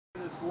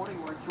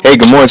Hey,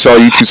 good morning to all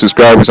YouTube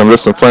subscribers. I'm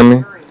Justin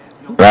Fleming,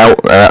 and I'm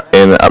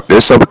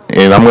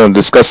going to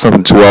discuss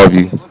something to all of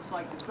you.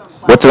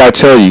 What did I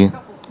tell you?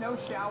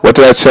 What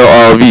did I tell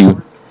all of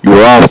you? You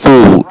were all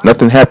fooled.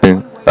 Nothing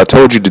happened. I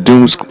told you the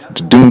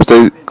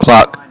doomsday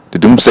clock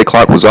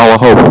was all a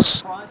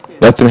hoax.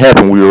 Nothing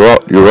happened. We were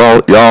all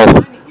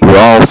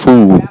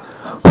fooled.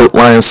 Hook,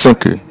 line, and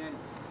sinker.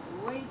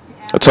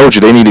 I told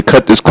you they need to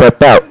cut this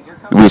crap out.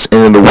 It was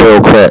end of the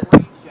world crap.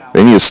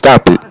 They need to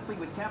stop it.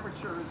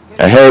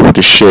 I had with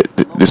this shit,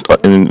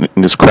 in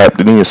this crap.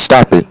 They need to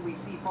stop it.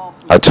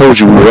 I told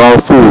you we were all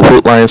fooled,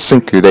 hook, line, and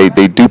sinker. They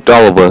duped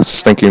all of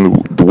us,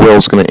 thinking the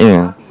world's gonna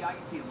end.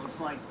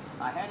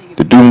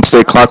 The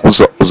doomsday clock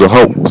was a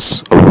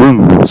hoax, a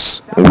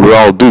ruse, and we were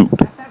all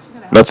duped.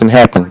 Nothing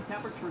happened.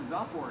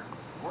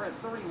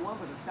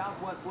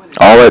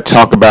 All that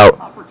talk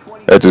about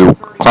that the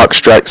clock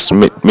strikes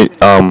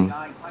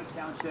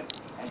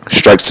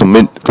strikes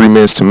to 3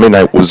 minutes to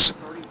midnight was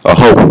a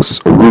hoax,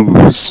 a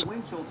ruse.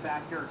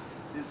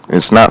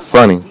 It's not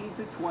funny.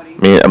 I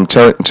mean, I'm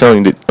telling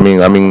you that.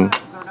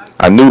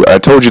 I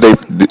told you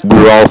we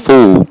were all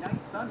fooled.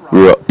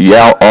 We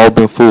all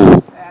been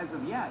fooled.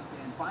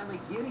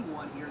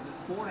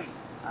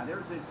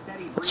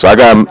 So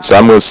I'm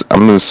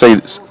gonna say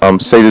this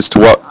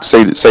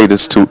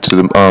to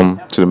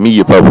the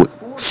media public.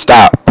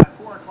 Stop.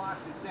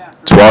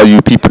 To all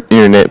you people,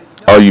 internet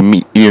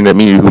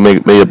media who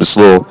made up this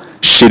little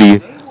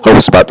shitty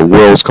hoax about the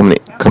world's coming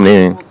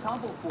in.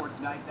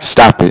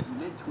 Stop it.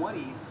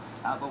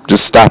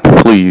 Just stop it,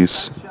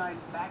 please.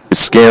 It's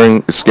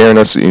scaring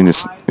us, and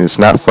it's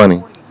not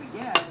funny.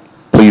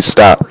 Please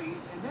stop.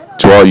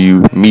 To all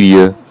you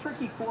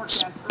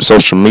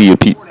social media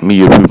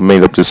who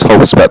made up this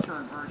hoax about the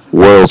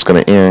world's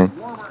gonna end,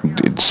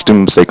 it's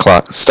doomsday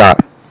clock.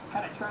 Stop.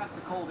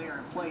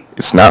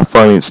 It's not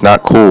funny. It's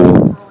not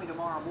cool.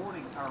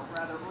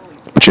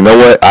 But you know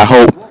what? I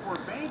hope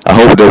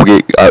they'll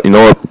get. You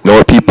know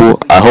what, people?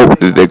 I hope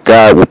that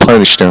God will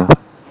punish them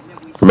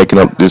for making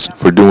up this,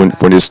 doing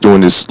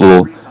this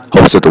little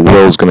hoax that the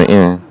world's gonna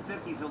end.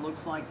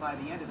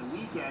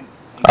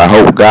 I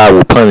hope God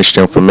will punish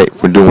them for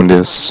doing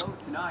this.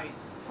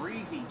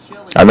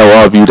 I know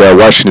all of you that are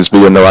watching this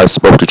video know I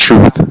spoke the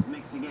truth.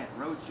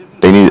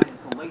 They need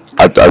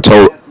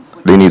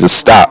to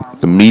stop.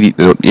 The media,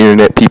 the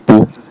internet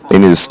people, they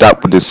need to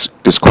stop with this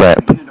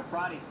crap.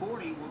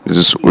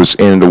 This was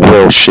end of the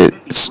world shit.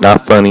 It's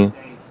not funny.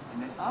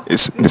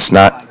 It's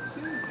not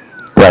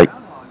right.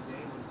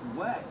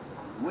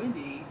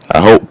 I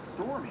hope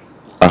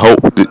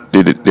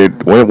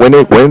when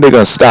are they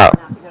gonna stop?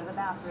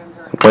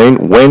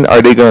 When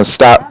are they gonna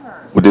stop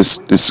with this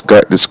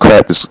crap, this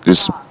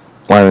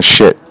line of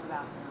shit?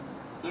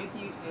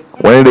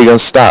 When are they gonna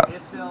stop?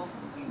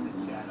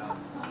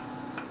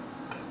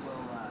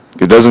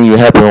 It doesn't even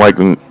happen like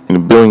in a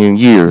billion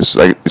years.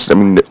 Like,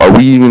 are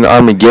we even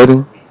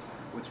Armageddon?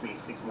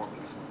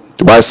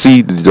 Do I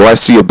see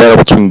a battle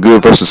between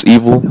good versus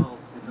evil?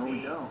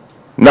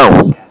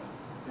 No.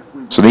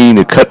 So they need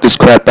to cut this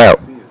crap out.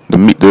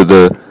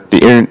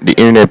 The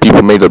internet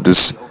people made up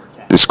this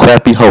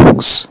crappy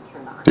hoax,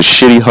 this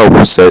shitty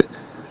hoax that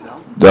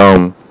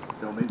the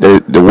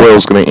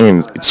world's gonna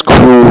end. It's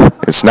cruel.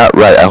 It's not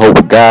right. I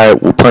hope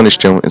God will punish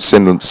them and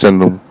send them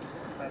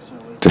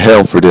to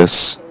hell for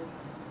this.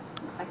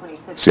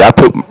 See, I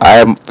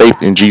have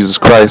faith in Jesus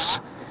Christ.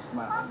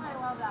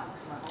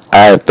 I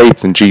have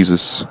faith in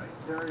Jesus.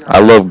 I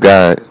love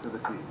God.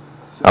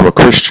 I'm a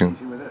Christian.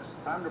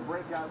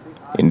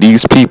 And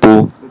these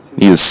people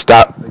need to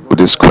stop with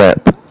this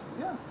crap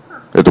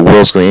that the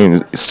world's going to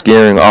end. It's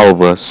scaring all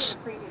of us.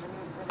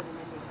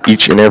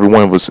 Each and every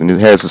one of us, and it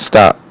has to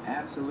stop.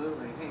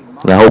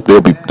 And I hope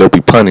they'll be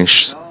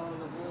punished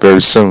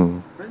very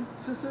soon.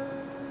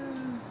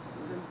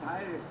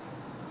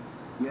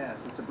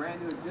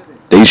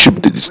 They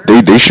should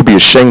be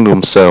ashamed of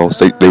themselves.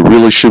 They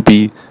really should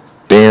be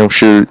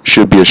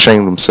should be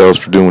ashamed of themselves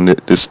for doing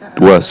this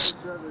to us.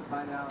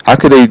 How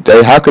could they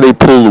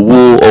pull the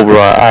wool over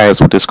our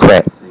eyes with this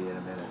crap?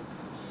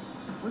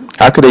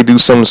 How could they do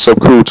something so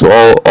cruel to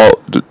all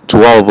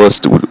of us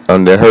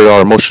that hurt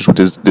our emotions with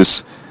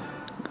this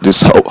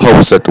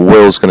hopes that the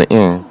world's gonna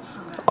end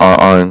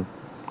on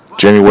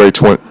January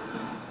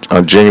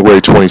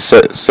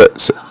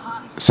 27th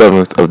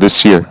of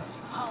this year?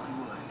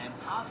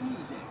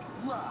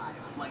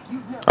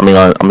 On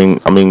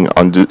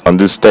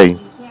this day.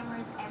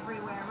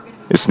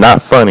 It's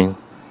not funny.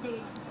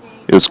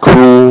 It's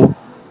cruel,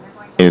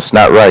 and it's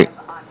not right.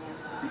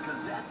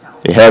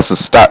 It has to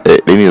stop. They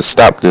need to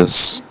stop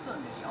this.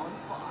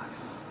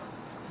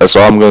 That's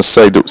all I'm gonna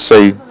say.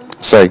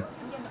 Say,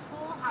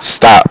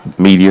 stop,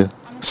 media.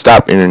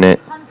 Stop, internet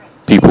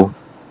people.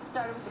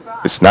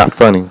 It's not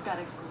funny.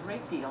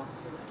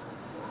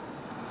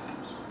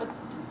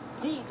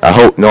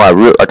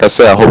 Like I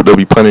said, I hope they'll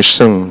be punished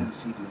soon.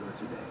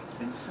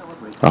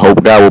 I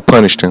hope God will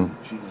punish them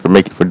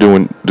for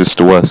doing this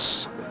to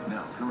us.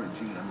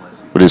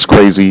 With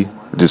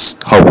this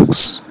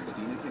hoax.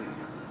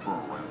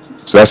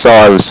 So that's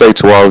all I would say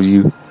to all of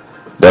you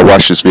that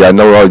watch this video. I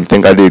know all you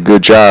think I did a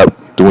good job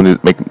doing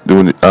it,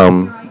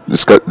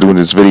 doing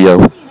this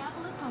video.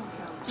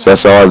 So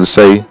that's all I have to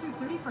say.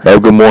 Have a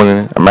good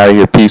morning. I'm out of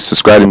here. Peace.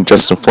 Subscribe to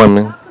Justin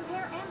Fleming.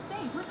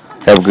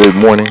 Have a good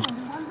morning.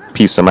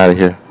 Peace. I'm out of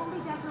here.